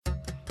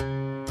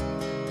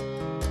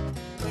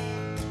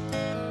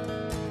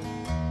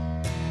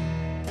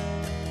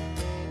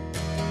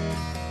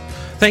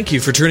Thank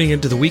you for tuning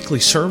into the weekly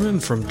sermon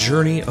from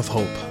Journey of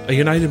Hope, a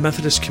United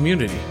Methodist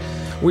community.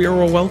 We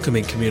are a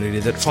welcoming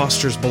community that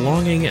fosters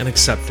belonging and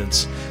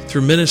acceptance.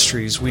 Through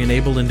ministries, we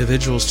enable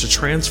individuals to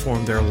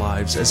transform their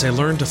lives as they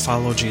learn to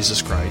follow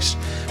Jesus Christ.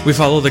 We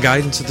follow the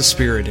guidance of the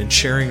Spirit in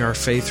sharing our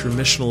faith through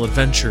missional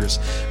adventures,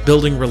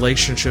 building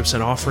relationships,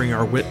 and offering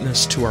our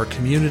witness to our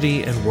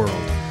community and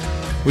world.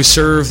 We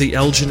serve the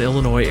Elgin,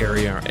 Illinois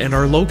area and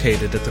are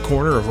located at the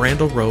corner of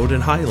Randall Road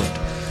and Highland.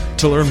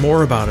 To learn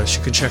more about us,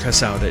 you can check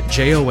us out at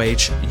johumc.org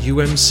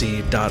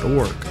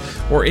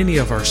or any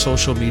of our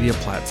social media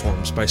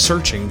platforms by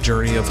searching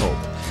Journey of Hope.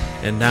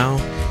 And now,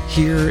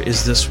 here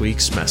is this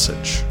week's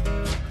message.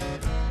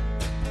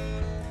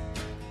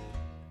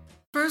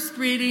 First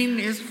reading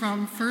is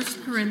from 1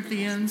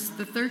 Corinthians,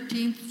 the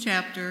 13th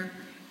chapter,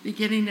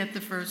 beginning at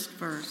the first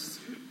verse.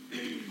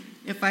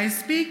 If I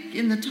speak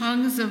in the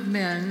tongues of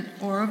men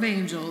or of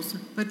angels,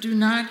 but do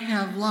not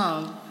have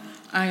love,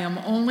 I am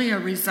only a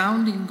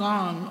resounding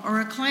gong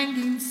or a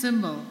clanging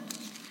cymbal.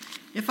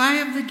 If I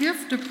have the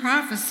gift of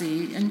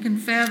prophecy and can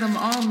fathom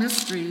all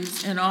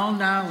mysteries and all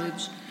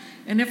knowledge,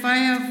 and if I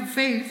have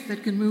faith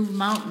that can move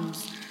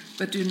mountains,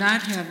 but do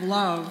not have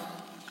love,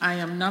 I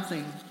am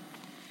nothing.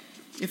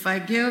 If I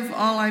give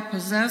all I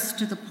possess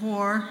to the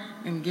poor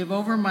and give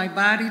over my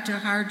body to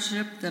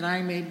hardship that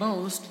I may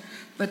boast,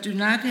 but do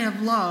not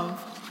have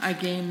love, I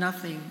gain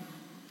nothing.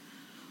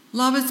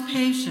 Love is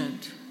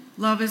patient.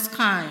 Love is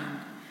kind.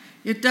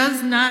 It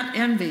does not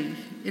envy.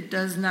 It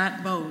does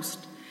not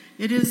boast.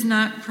 It is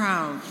not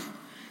proud.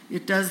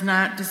 It does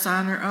not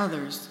dishonor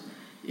others.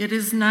 It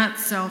is not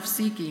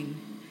self-seeking.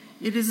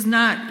 It is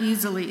not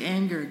easily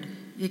angered.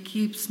 It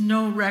keeps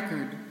no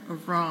record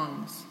of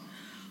wrongs.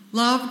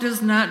 Love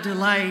does not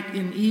delight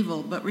in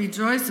evil, but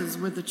rejoices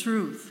with the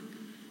truth.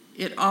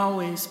 It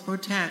always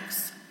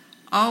protects,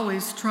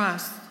 always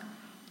trusts,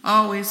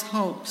 always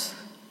hopes,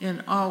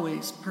 and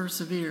always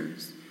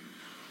perseveres.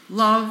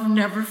 Love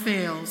never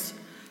fails.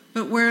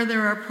 But where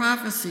there are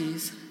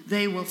prophecies,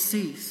 they will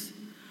cease.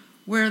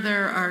 Where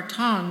there are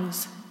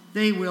tongues,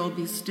 they will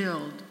be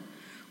stilled.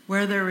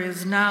 Where there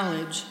is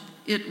knowledge,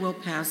 it will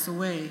pass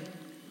away.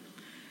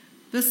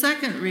 The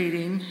second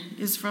reading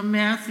is from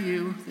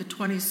Matthew, the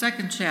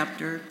 22nd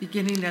chapter,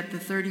 beginning at the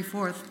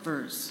 34th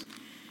verse.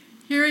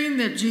 Hearing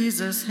that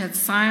Jesus had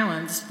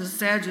silenced the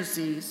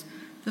Sadducees,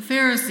 the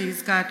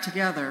Pharisees got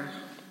together.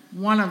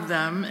 One of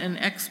them, an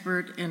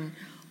expert in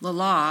the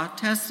law,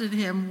 tested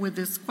him with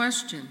this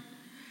question: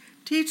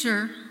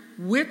 Teacher,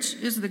 which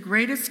is the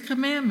greatest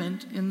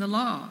commandment in the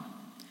law?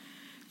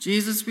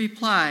 Jesus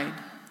replied,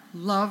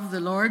 Love the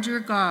Lord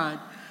your God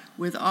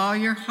with all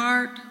your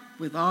heart,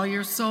 with all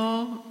your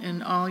soul,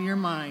 and all your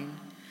mind.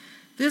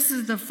 This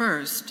is the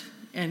first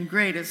and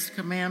greatest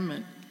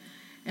commandment.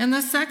 And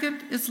the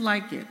second is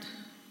like it.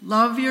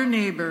 Love your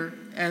neighbor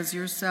as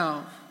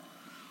yourself.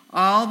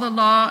 All the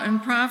law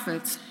and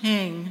prophets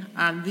hang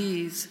on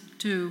these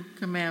two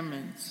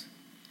commandments.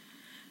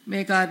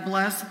 May God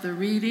bless the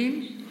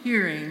reading,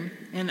 hearing,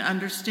 and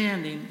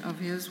understanding of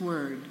his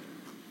word.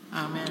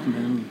 Amen.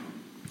 Amen.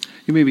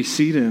 You may be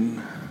seated.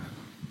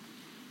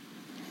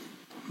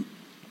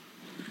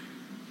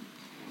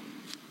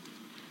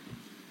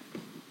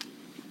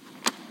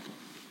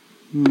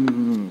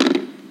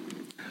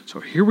 So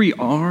here we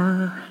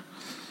are,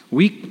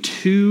 week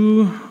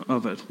 2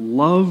 of a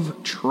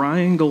Love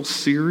Triangle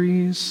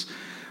series,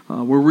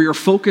 where we are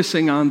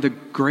focusing on the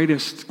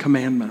greatest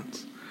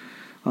commandment.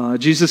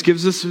 Jesus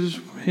gives us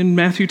in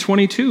Matthew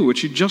 22,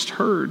 which you just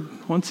heard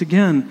once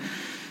again.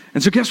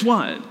 And so guess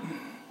what?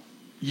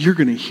 You're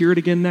going to hear it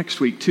again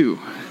next week too.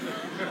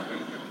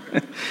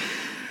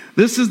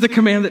 This is the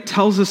command that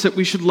tells us that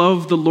we should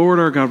love the Lord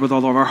our God with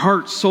all of our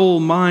heart, soul,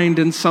 mind,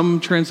 and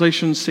some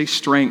translations say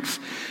strength.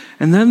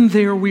 And then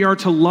there we are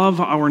to love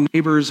our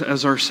neighbors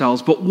as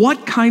ourselves. But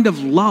what kind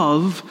of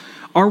love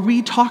are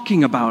we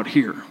talking about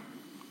here?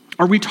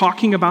 Are we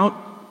talking about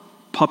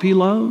puppy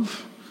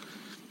love?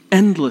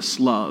 Endless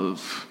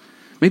love,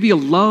 maybe a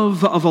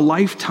love of a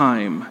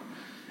lifetime.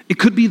 It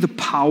could be the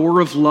power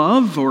of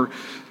love or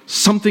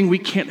something we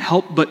can't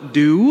help but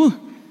do,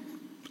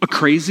 a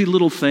crazy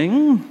little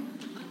thing,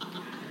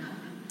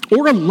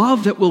 or a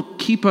love that will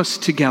keep us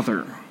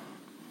together.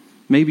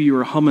 Maybe you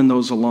were humming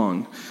those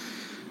along.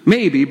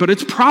 Maybe, but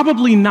it's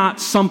probably not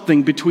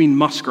something between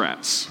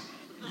muskrats.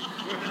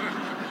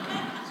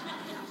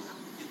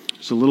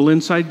 There's a little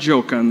inside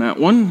joke on that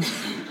one.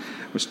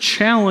 Was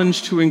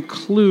challenged to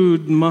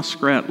include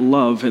muskrat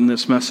love in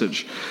this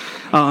message.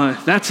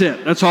 That's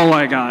it. That's all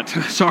I got.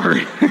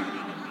 Sorry.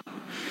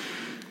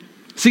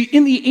 See,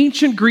 in the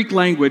ancient Greek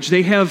language,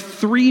 they have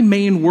 3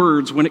 main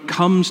words when it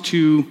comes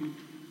to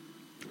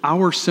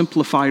our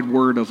simplified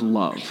word of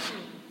love.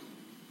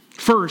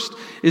 First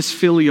is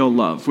filial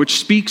love, which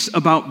speaks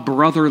about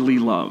brotherly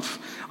love,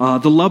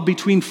 the love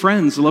between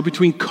friends, the love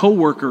between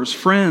coworkers,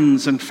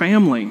 friends, and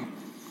family.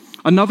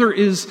 Another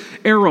is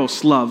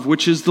eros love,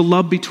 which is the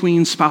love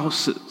between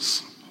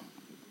spouses.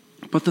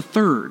 But the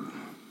third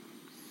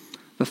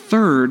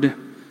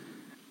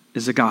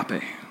is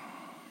agape.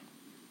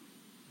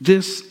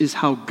 This is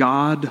how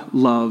God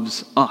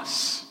loves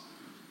us.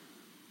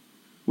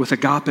 With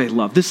agape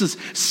love. This is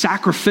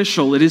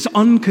sacrificial. It is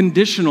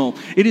unconditional.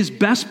 It is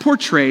best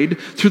portrayed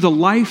through the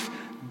life,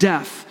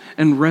 death,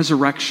 and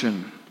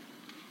resurrection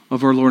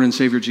of our Lord and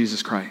Savior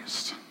Jesus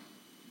Christ.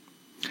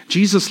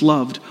 Jesus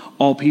loved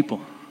all people.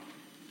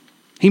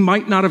 He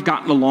might not have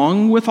gotten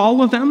along with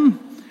all of them,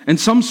 and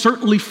some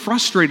certainly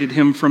frustrated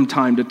him from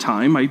time to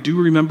time. I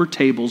do remember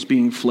tables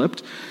being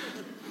flipped.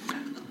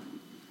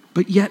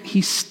 But yet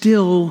he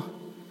still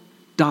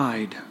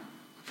died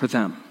for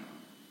them.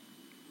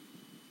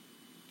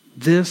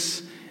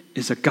 This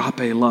is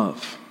agape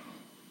love.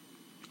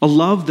 A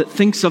love that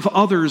thinks of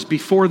others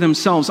before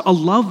themselves. A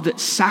love that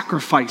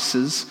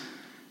sacrifices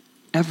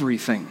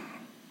everything.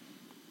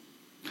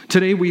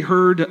 Today we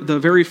heard the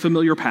very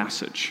familiar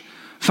passage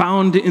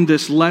found in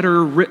this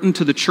letter written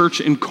to the church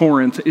in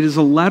Corinth. It is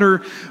a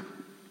letter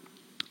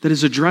that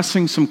is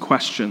addressing some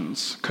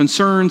questions,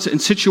 concerns,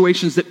 and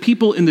situations that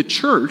people in the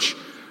church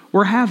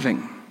were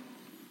having.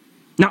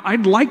 Now,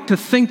 I'd like to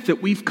think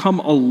that we've come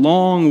a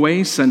long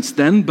way since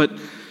then, but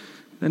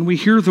then we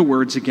hear the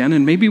words again,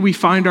 and maybe we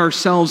find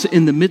ourselves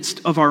in the midst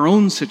of our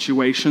own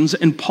situations,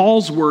 and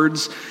Paul's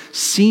words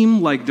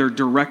seem like they're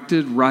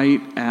directed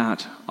right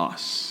at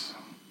us.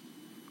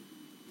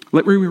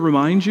 Let me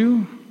remind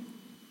you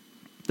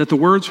that the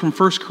words from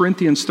 1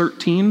 Corinthians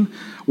 13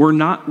 were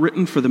not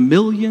written for the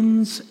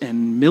millions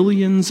and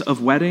millions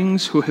of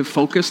weddings who have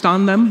focused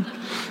on them.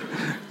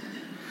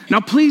 Now,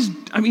 please,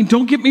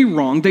 don't get me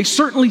wrong. They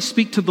certainly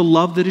speak to the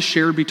love that is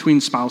shared between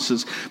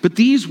spouses. But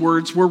these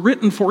words were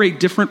written for a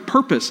different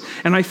purpose.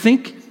 And I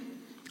think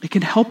it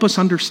can help us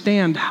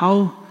understand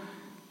how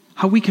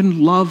we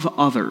can love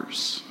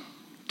others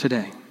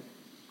today.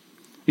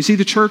 You see,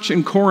 the church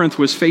in Corinth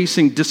was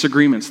facing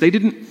disagreements. They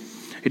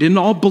didn't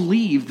all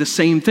believe the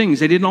same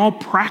things. They didn't all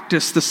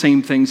practice the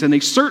same things. And they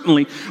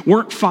certainly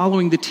weren't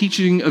following the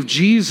teaching of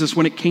Jesus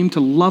when it came to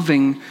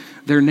loving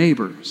their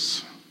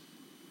neighbors.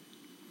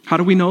 How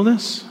do we know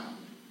this?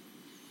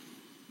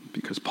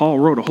 Because Paul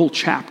wrote a whole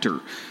chapter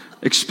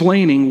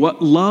explaining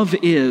what love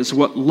is,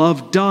 what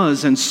love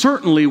does, and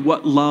certainly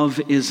what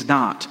love is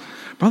not.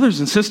 Brothers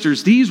and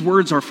sisters, these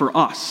words are for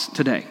us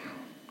today.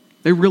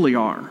 They really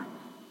are.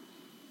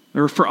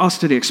 They're for us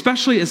today,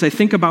 especially as I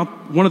think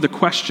about one of the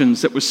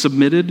questions that was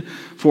submitted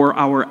for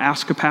our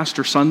Ask a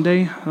Pastor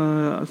Sunday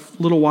a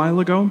little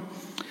while ago.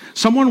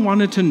 Someone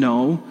wanted to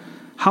know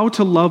how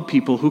to love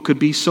people who could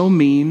be so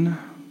mean,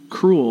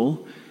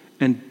 cruel,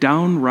 and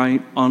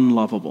downright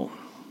unlovable.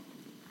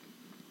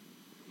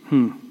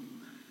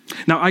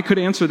 Now, I could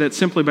answer that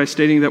simply by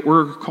stating that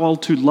we're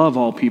called to love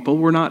all people.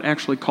 We're not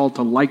actually called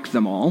to like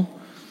them all.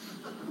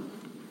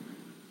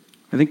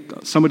 I think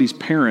somebody's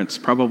parents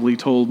probably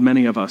told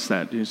many of us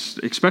that,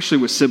 especially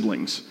with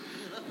siblings.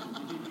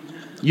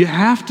 You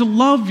have to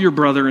love your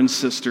brother and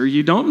sister.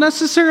 You don't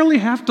necessarily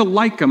have to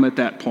like them at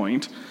that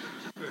point.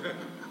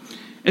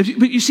 But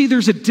you see,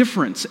 there's a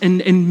difference,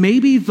 and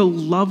maybe the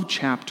love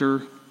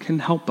chapter can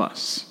help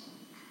us.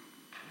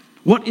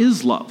 What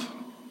is love?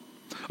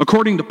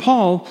 According to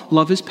Paul,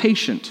 love is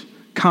patient,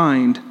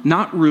 kind,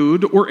 not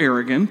rude or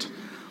arrogant.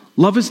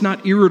 Love is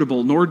not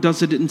irritable, nor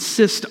does it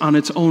insist on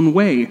its own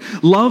way.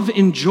 Love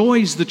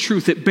enjoys the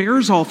truth. It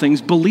bears all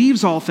things,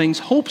 believes all things,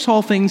 hopes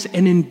all things,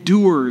 and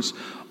endures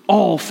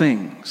all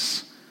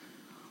things.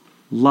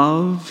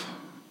 Love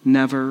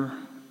never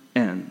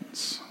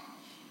ends.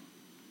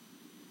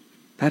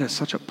 That is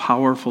such a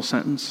powerful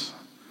sentence.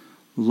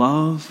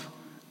 Love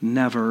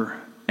never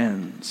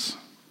ends.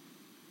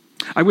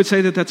 I would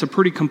say that that's a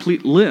pretty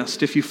complete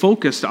list if you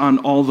focused on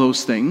all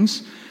those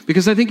things,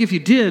 because I think if you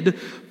did,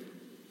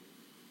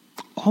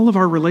 all of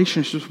our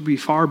relationships would be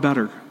far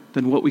better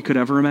than what we could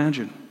ever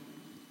imagine.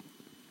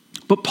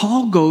 But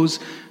Paul goes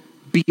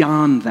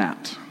beyond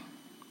that.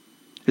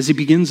 As he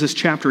begins this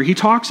chapter, he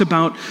talks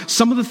about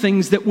some of the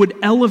things that would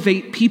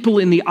elevate people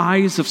in the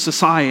eyes of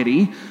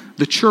society,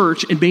 the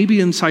church, and maybe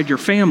inside your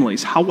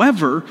families.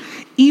 However,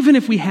 even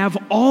if we have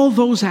all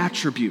those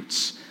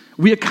attributes,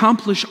 we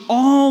accomplish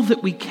all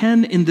that we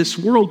can in this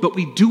world, but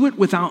we do it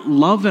without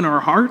love in our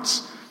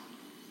hearts,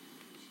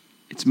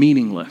 it's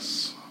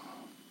meaningless.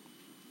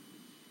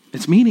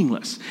 It's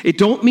meaningless. It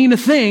don't mean a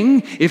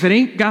thing if it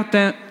ain't got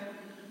that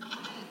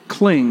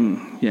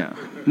cling. Yeah,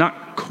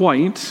 not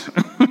quite.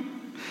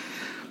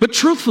 But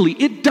truthfully,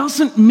 it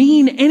doesn't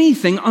mean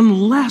anything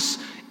unless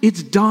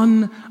it's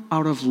done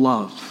out of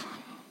love.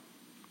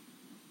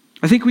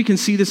 I think we can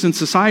see this in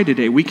society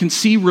today. We can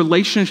see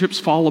relationships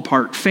fall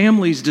apart,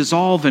 families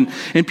dissolve, and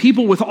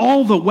people with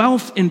all the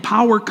wealth and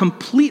power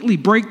completely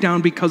break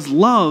down because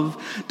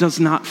love does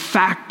not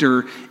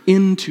factor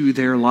into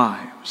their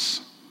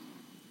lives.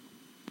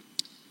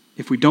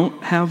 If we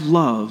don't have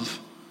love,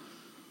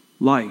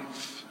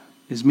 life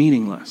is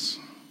meaningless.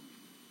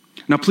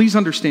 Now, please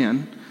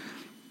understand,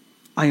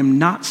 I am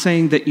not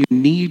saying that you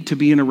need to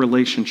be in a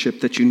relationship,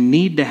 that you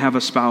need to have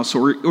a spouse,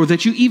 or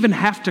that you even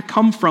have to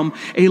come from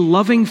a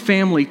loving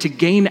family to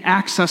gain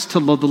access to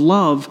the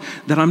love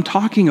that I'm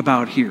talking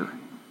about here.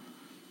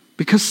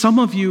 Because some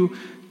of you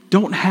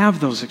don't have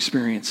those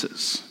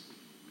experiences.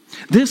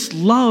 This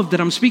love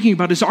that I'm speaking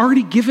about is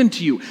already given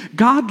to you.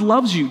 God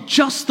loves you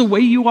just the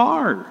way you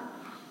are.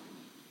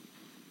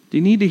 Do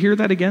you need to hear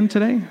that again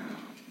today?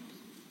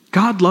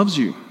 God loves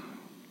you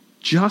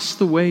just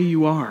the way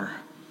you are.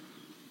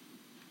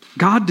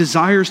 God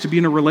desires to be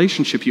in a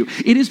relationship with you.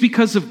 It is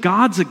because of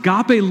God's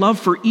agape love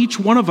for each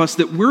one of us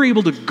that we're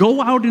able to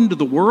go out into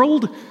the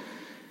world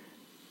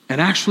and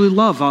actually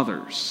love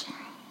others.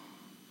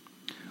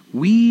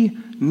 We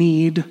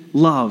need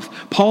love.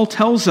 Paul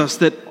tells us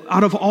that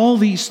out of all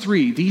these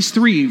three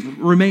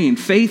remain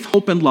faith,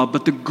 hope, and love,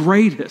 but the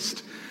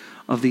greatest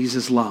of these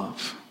is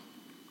love.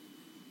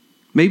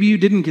 Maybe you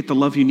didn't get the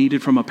love you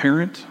needed from a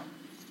parent,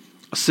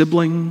 a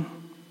sibling,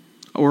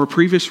 or a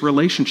previous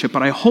relationship,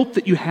 but I hope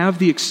that you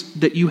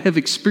have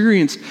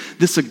experienced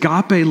this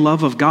agape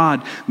love of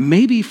God,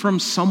 maybe from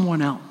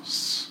someone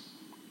else.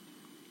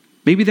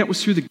 Maybe that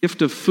was through the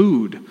gift of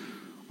food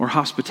or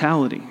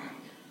hospitality,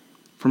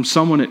 from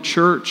someone at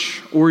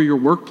church or your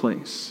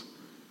workplace.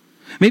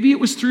 Maybe it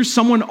was through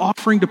someone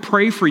offering to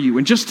pray for you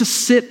and just to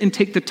sit and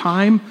take the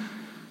time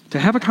to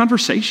have a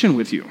conversation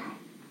with you.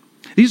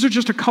 These are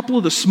just a couple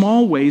of the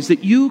small ways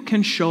that you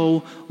can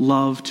show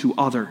love to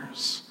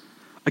others.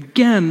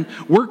 Again,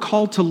 we're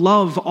called to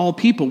love all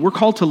people. We're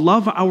called to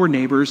love our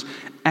neighbors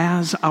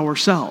as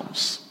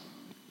ourselves.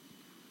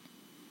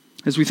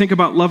 As we think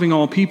about loving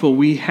all people,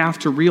 we have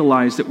to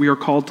realize that we are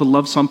called to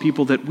love some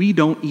people that we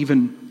don't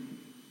even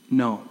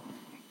know.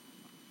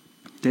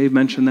 Dave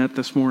mentioned that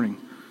this morning.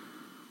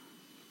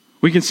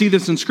 We can see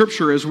this in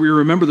Scripture as we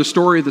remember the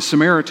story of the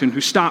Samaritan who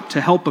stopped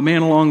to help a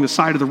man along the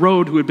side of the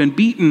road who had been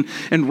beaten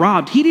and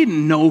robbed. He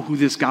didn't know who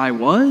this guy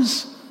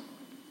was.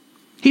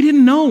 He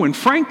didn't know, and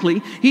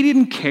frankly, he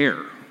didn't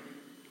care.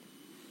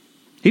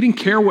 He didn't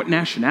care what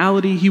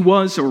nationality he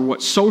was or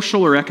what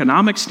social or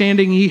economic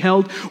standing he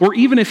held, or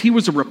even if he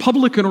was a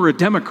Republican or a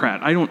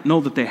Democrat. I don't know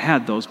that they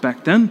had those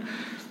back then.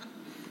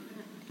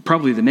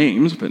 Probably the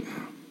names, but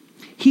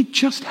he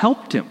just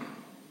helped him.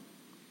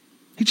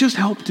 He just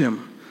helped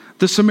him.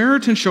 The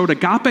Samaritan showed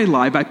agape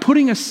love by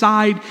putting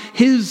aside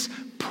his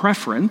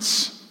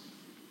preference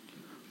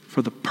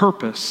for the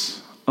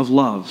purpose of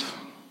love.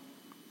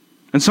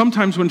 And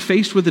sometimes when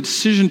faced with a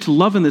decision to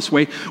love in this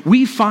way,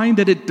 we find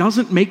that it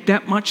doesn't make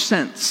that much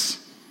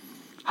sense.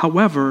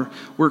 However,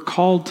 we're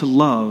called to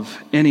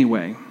love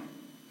anyway.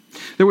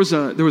 There was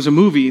a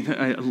movie,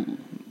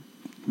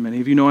 many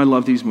of you know I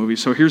love these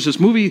movies, so here's this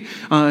movie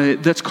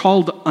that's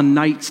called A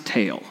Knight's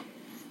Tale.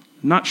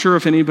 Not sure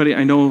if anybody,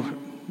 I know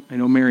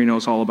Mary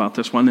knows all about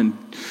this one,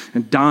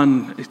 and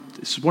Don,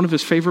 it's one of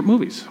his favorite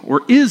movies,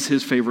 or is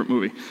his favorite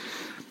movie.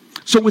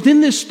 So within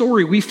this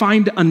story, we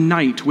find a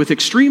knight with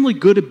extremely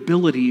good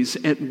abilities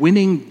at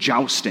winning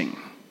jousting.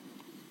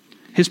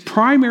 His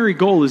primary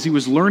goal as he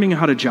was learning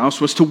how to joust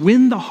was to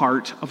win the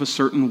heart of a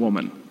certain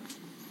woman.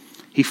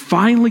 He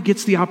finally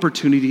gets the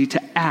opportunity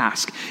to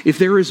ask if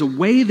there is a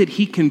way that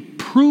he can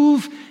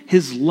prove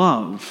his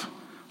love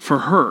for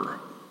her.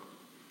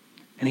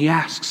 And he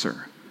asks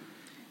her.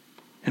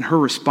 And her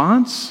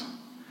response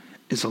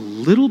is a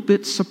little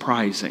bit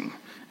surprising.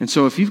 And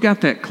so if you've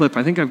got that clip,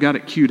 I think I've got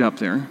it queued up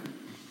there.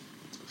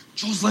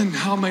 Jocelyn,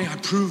 how may I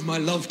prove my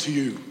love to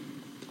you?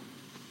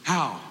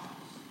 How?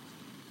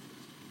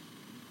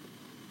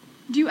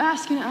 Do you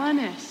ask in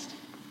earnest?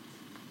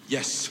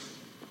 Yes.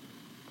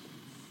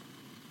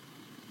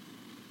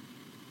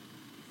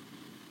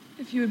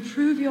 If you would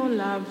prove your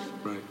love,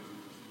 Right.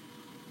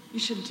 you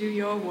should do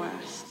your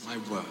worst. My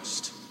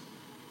worst.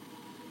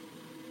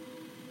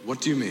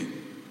 What do you mean?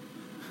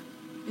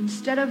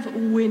 Instead of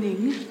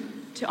winning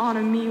to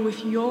honor me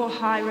with your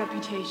high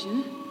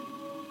reputation,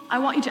 I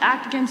want you to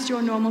act against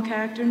your normal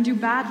character and do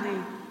badly.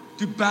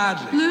 Do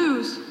badly?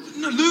 Lose.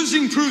 No,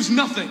 losing proves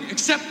nothing,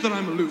 except that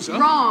I'm a loser.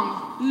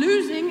 Wrong.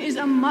 Losing is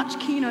a much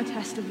keener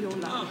test of your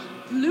love.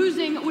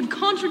 Losing would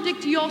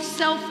contradict your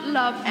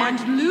self-love,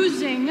 and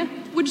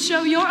losing would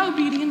show your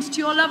obedience to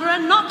your lover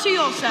and not to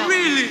yourself.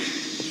 Really?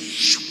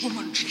 Shh,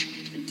 woman.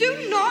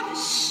 Do not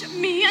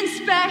me and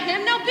spare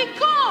him. Now be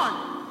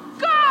gone.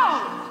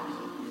 Go!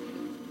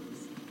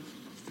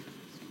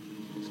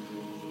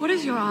 What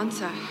is your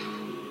answer?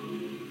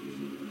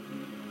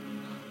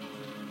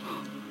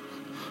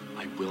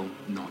 I will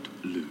not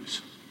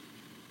lose.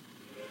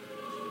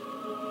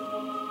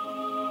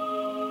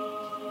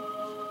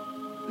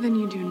 Then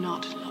you do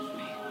not love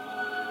me.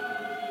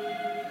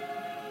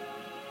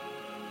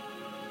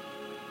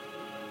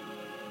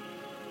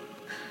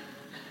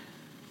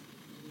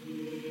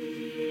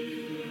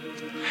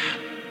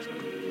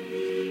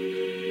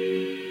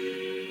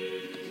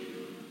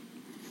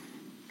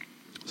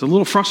 He's a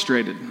little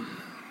frustrated.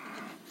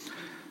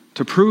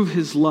 To prove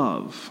his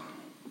love,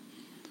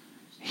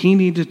 he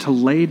needed to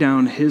lay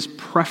down his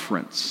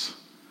preference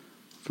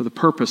for the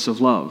purpose of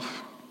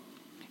love.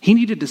 He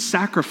needed to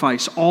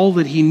sacrifice all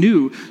that he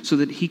knew so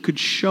that he could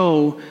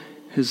show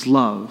his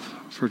love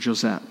for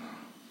Josette.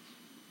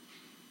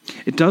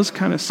 It does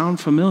kind of sound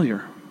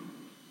familiar.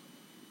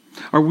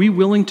 Are we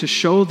willing to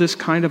show this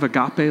kind of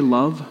agape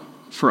love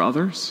for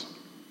others?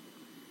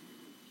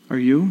 Are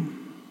you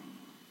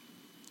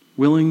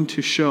willing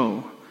to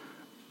show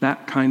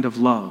that kind of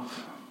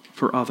love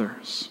for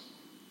others?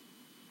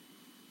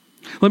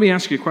 Let me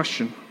ask you a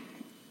question.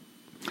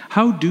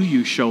 How do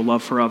you show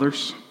love for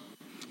others?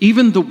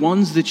 Even the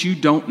ones that you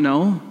don't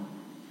know?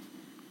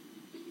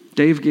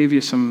 Dave gave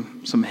you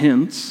some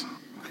hints.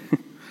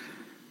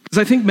 Because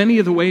I think many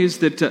of the ways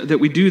that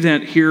we do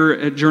that here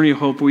at Journey of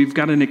Hope, we've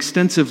got an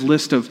extensive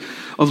list of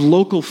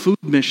local food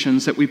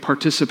missions that we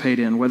participate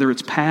in, whether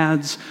it's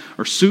PADS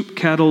or Soup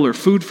Kettle or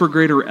Food for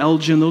Greater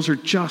Elgin. Those are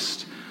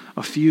just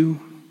a few.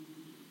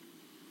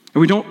 And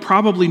we don't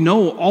probably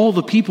know all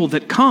the people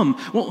that come.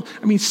 Well,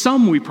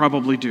 some we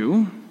probably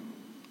do.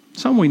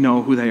 Some we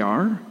know who they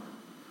are.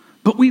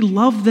 But we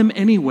love them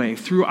anyway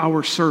through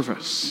our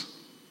service.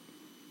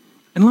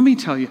 And let me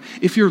tell you,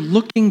 if you're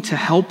looking to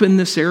help in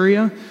this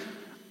area,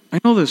 I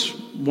know this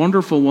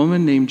wonderful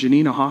woman named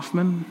Janina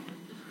Hoffman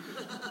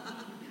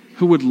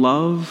who would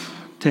love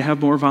to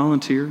have more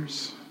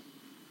volunteers.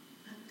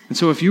 And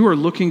so if you are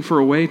looking for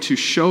a way to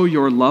show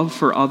your love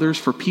for others,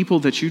 for people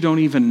that you don't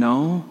even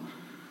know,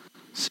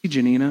 see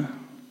Janina.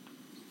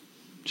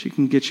 She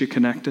can get you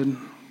connected.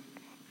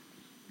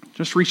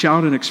 Just reach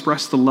out and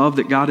express the love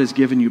that God has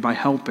given you by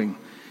helping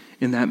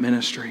in that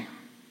ministry.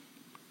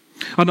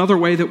 Another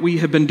way that we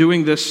have been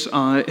doing this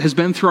has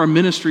been through our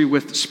ministry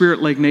with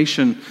Spirit Lake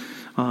Nation,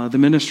 the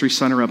ministry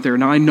center up there.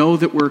 Now, I know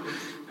that we're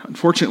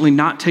unfortunately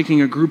not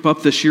taking a group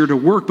up this year to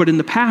work, but in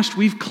the past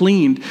we've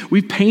cleaned,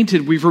 we've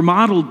painted, we've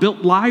remodeled, built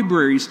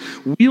libraries,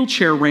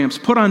 wheelchair ramps,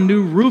 put on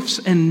new roofs,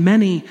 and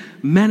many,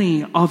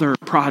 many other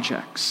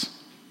projects.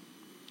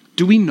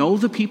 Do we know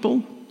the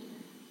people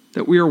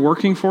that we are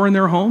working for in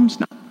their homes?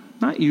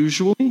 Not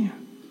usually,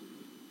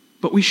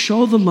 but we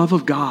show the love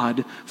of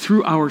God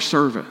through our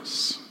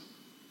service.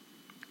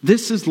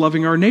 This is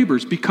loving our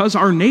neighbors because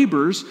our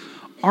neighbors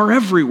are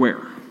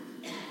everywhere.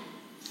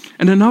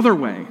 And another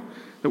way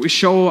that we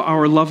show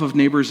our love of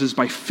neighbors is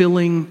by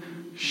filling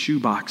shoe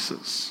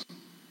boxes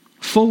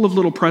full of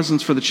little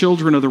presents for the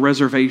children of the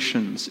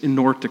reservations in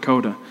North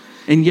Dakota.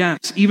 And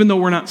yes, even though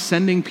we're not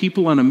sending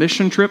people on a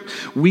mission trip,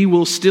 we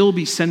will still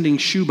be sending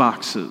shoe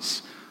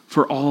boxes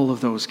for all of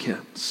those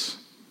kids.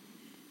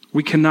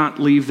 We cannot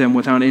leave them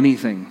without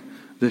anything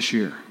this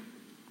year.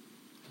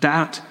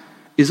 That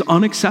is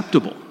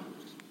unacceptable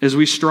as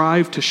we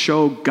strive to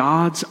show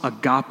God's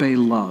agape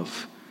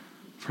love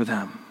for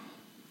them.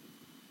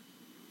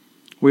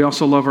 We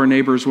also love our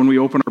neighbors when we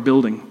open our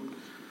building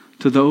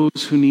to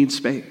those who need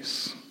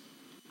space.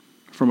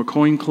 From a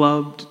coin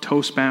club to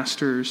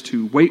Toastmasters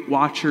to Weight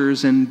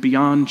Watchers and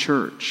beyond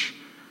church.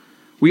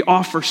 We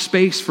offer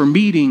space for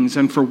meetings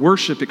and for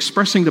worship,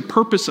 expressing the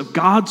purpose of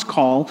God's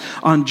call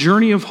on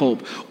Journey of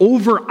Hope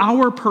over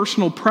our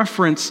personal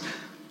preference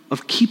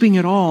of keeping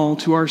it all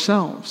to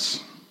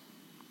ourselves.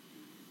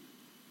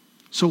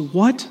 So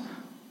what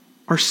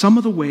are some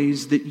of the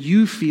ways that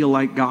you feel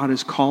like God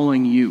is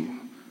calling you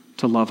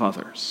to love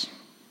others?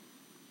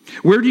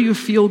 Where do you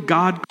feel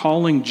God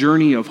calling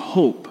Journey of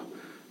Hope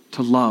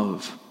to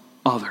love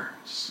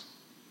others?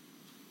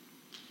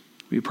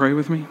 Will you pray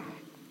with me?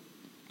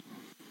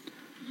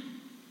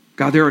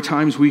 God, there are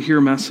times we hear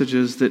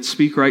messages that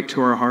speak right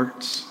to our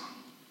hearts.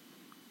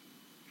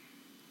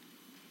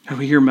 And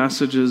we hear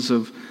messages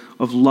of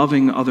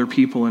loving other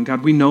people. And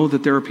God, we know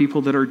that there are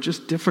people that are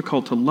just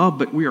difficult to love,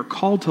 but we are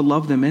called to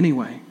love them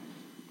anyway.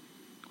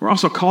 We're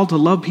also called to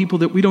love people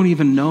that we don't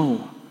even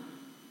know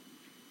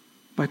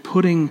by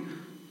putting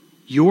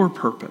your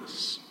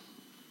purpose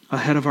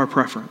ahead of our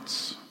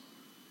preference.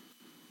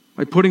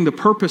 By putting the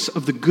purpose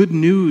of the good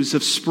news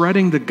of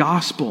spreading the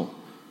gospel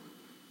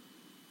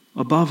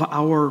above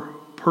our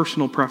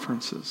personal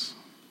preferences.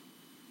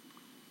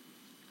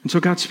 And so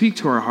God, speak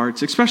to our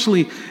hearts,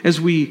 especially as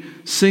we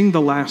sing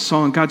the last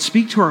song. God,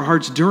 speak to our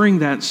hearts during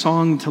that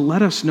song to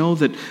let us know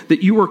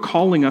that you are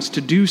calling us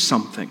to do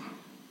something.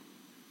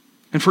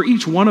 And for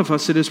each one of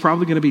us, it is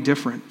probably going to be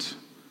different.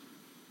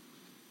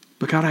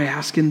 But God, I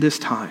ask in this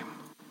time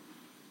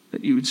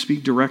that you would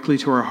speak directly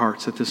to our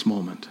hearts at this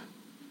moment.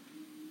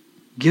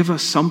 Give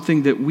us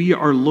something that we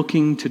are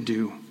looking to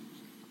do.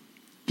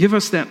 Give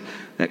us that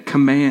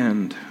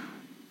command,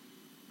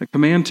 the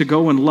command to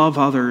go and love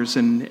others,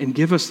 and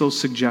give us those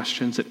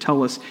suggestions that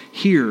tell us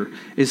here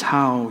is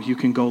how you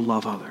can go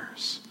love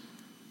others.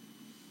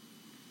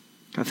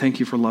 God, thank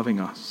you for loving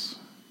us.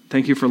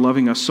 Thank you for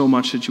loving us so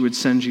much that you would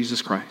send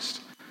Jesus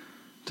Christ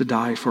to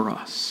die for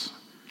us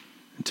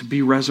and to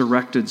be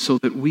resurrected so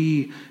that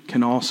we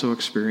can also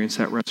experience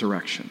that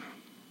resurrection.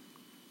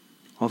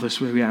 All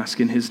this we ask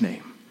in his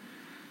name.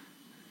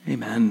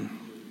 Amen.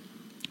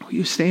 Will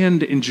you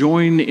stand and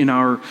join in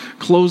our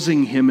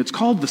closing hymn? It's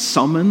called The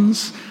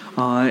Summons,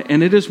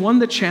 and it is one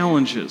that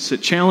challenges.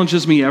 It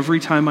challenges me every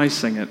time I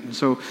sing it. And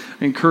so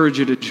I encourage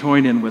you to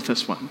join in with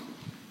this one.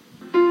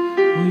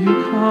 Will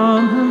you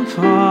come and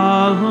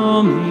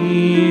follow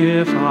me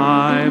if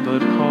I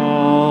but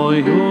call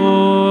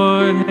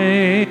your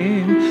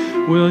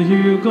name? Will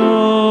you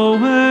go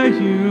where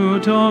you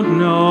don't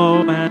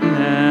know and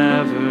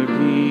never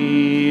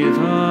be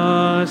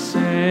the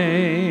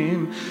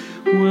same?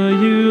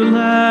 Will you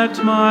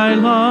let my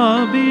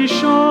love be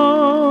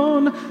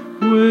shown?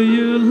 Will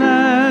you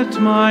let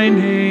my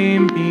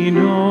name be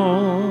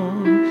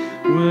known?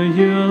 Will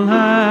you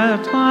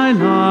let my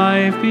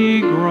life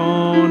be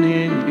grown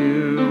in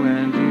you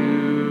and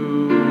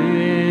you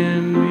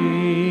in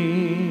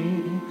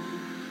me?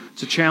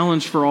 It's a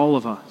challenge for all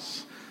of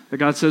us. That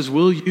God says,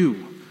 will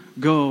you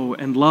go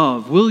and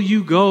love? Will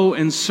you go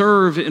and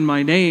serve in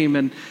my name?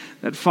 And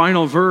that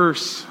final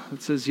verse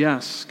that says,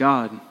 yes,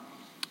 God,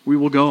 we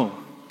will go.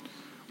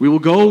 We will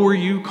go where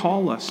you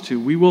call us to.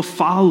 We will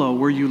follow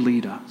where you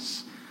lead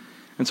us.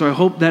 And so I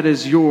hope that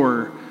is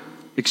your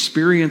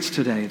experience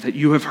today, that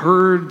you have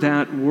heard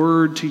that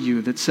word to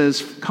you that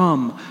says,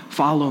 come,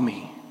 follow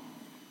me,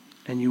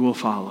 and you will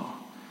follow.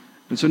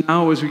 And so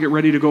now as we get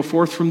ready to go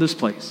forth from this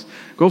place,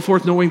 go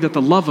forth knowing that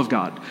the love of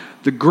God,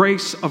 the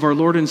grace of our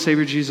Lord and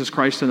Savior Jesus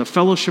Christ, and the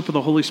fellowship of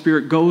the Holy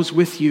Spirit goes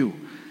with you,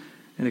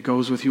 and it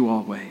goes with you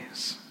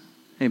always.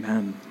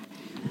 Amen.